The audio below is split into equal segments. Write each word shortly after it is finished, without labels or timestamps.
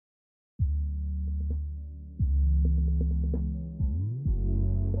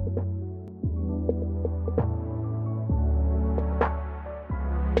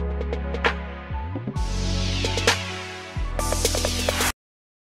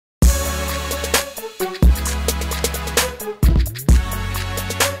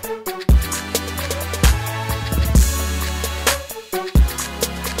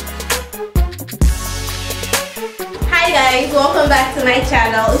guys, welcome back to my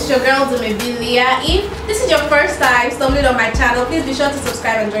channel. It's your girl Dumebi. If this is your first time stumbling on my channel, please be sure to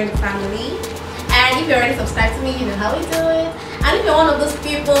subscribe and join the family. And if you're already subscribed to me, you know how we do it. And if you're one of those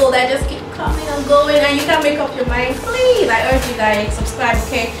people that just keep coming and going and you can't make up your mind, please, I urge you guys, subscribe,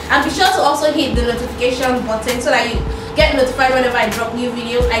 okay? And be sure to also hit the notification button so that you get notified whenever I drop new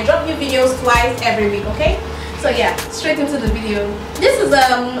videos. I drop new videos twice every week, okay? So yeah, straight into the video. This is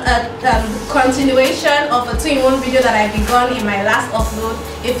a continuation of a 2-in-1 video that I begun in my last upload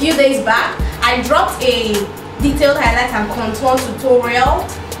a few days back. I dropped a detailed highlight and contour tutorial.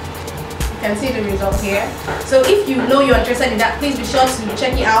 You can see the result here. So if you know you're interested in that, please be sure to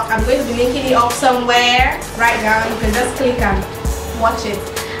check it out. I'm going to be linking it up somewhere right now. You can just click and watch it.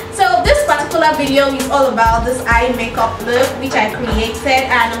 So this particular video is all about this eye makeup look which I created,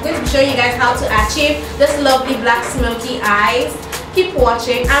 and I'm going to be showing you guys how to achieve this lovely black smoky eyes. Keep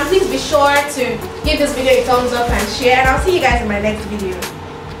watching and please be sure to give this video a thumbs up and share, and I'll see you guys in my next video.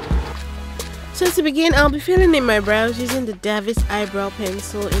 So to begin, I'll be filling in my brows using the Davis eyebrow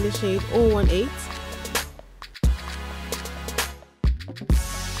pencil in the shade 018.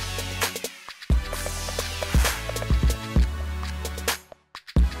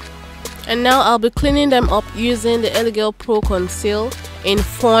 And now I'll be cleaning them up using the Elegant Pro Conceal in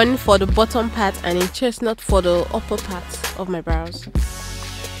Fawn for the bottom part and in Chestnut for the upper part of my brows.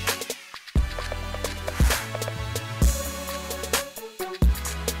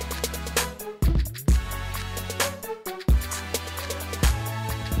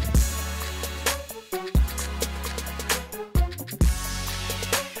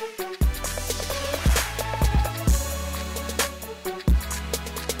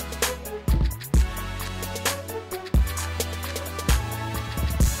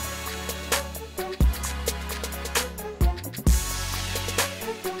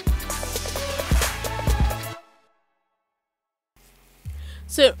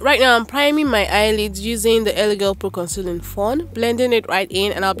 So right now I'm priming my eyelids using the Elegant Pro Conceal in Fawn, blending it right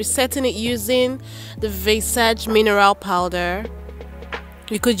in, and I'll be setting it using the Visage mineral powder.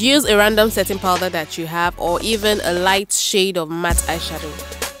 You could use a random setting powder that you have, or even a light shade of matte eyeshadow.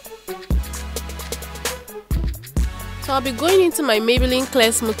 So I'll be going into my Maybelline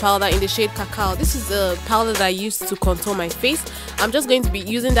Clear Smooth powder in the shade Cacao. This is the powder that I used to contour my face. I'm just going to be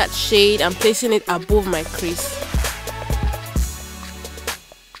using that shade and placing it above my crease.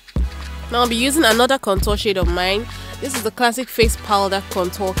 Now I'll be using another contour shade of mine. This is the classic face powder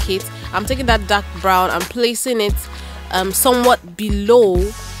contour kit. I'm taking that dark brown and placing it somewhat below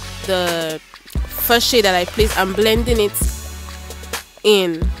the first shade that I placed and blending it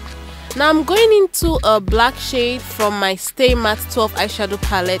in. Now I'm going into a black shade from my Stay Matte 12 eyeshadow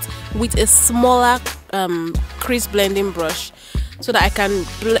palette with a smaller crease blending brush so that I can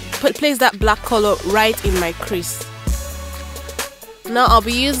place that black color right in my crease. Now I'll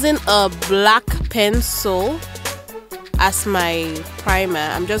be using a black pencil as my primer.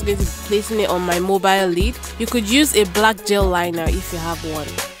 I'm just going to be placing it on my mobile lid. You could use a black gel liner if you have one.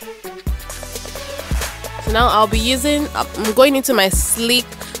 So now I'm going into my sleek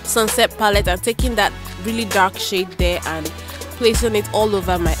sunset palette and taking that really dark shade there and placing it all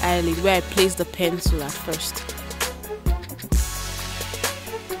over my eyelid where I placed the pencil at first.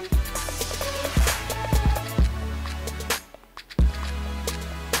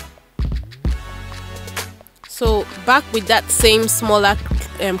 So back with that same smaller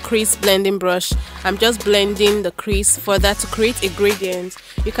crease blending brush, I'm just blending the crease further to create a gradient.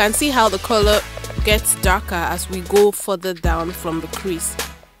 You can see how the color gets darker as we go further down from the crease.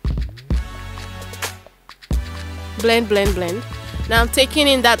 Blend, blend, blend. Now I'm taking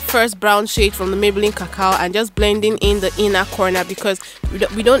in that first brown shade from the Maybelline Cacao and just blending in the inner corner because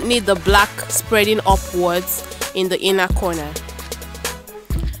we don't need the black spreading upwards in the inner corner.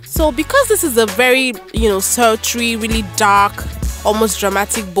 So because this is a very, sultry, really dark, almost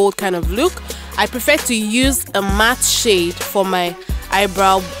dramatic, bold kind of look, I prefer to use a matte shade for my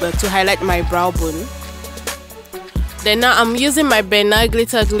eyebrow to highlight my brow bone. Then now I'm using my Bernal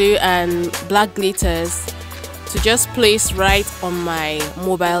glitter glue and black glitters to just place right on my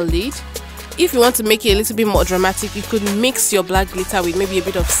mobile lid. If you want to make it a little bit more dramatic, you could mix your black glitter with maybe a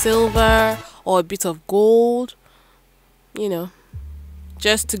bit of silver or a bit of gold,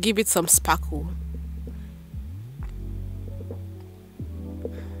 just to give it some sparkle.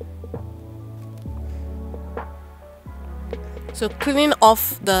 So cleaning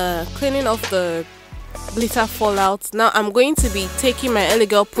off the glitter fallout. Now I'm going to be taking my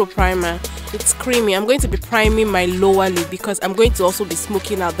Elegant Pro primer. It's creamy. I'm going to be priming my lower lid because I'm going to also be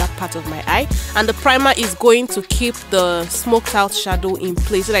smoking out that part of my eye, and the primer is going to keep the smoked out shadow in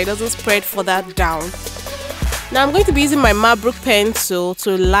place so that it doesn't spread further down. Now I'm going to be using my Mabrook pencil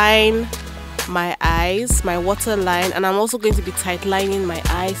to line my eyes, my waterline, and I'm also going to be tight lining my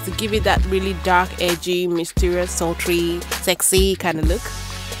eyes to give it that really dark, edgy, mysterious, sultry, sexy kind of look.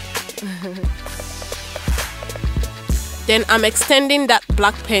 Then I'm extending that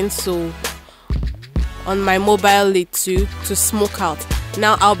black pencil on my mobile lid too to smoke out.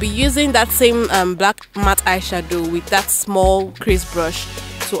 Now I'll be using that same black matte eyeshadow with that small crease brush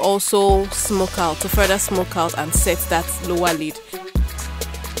to also smoke out, to further smoke out and set that lower lid.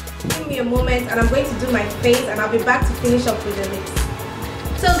 Give me a moment and I'm going to do my face and I'll be back to finish up with the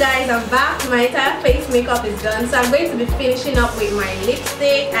lips. So guys, I'm back. My entire face makeup is done. So I'm going to be finishing up with my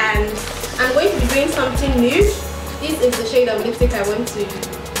lipstick and I'm going to be doing something new. This is the shade of lipstick I want to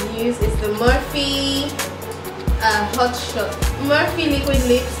use. It's the Morphe Hot Shot. Morphe liquid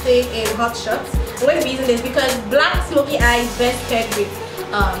lipstick in Hot Shots. I'm going to be using this because black smoky eye is best paired with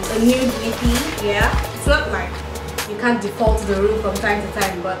a nude lippy. Yeah, it's not like you can't default to the rule from time to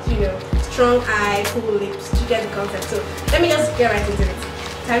time, but you know, strong eye, full lips, you get the concept. So let me just get right into it.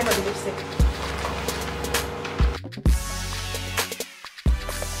 Time for the lipstick.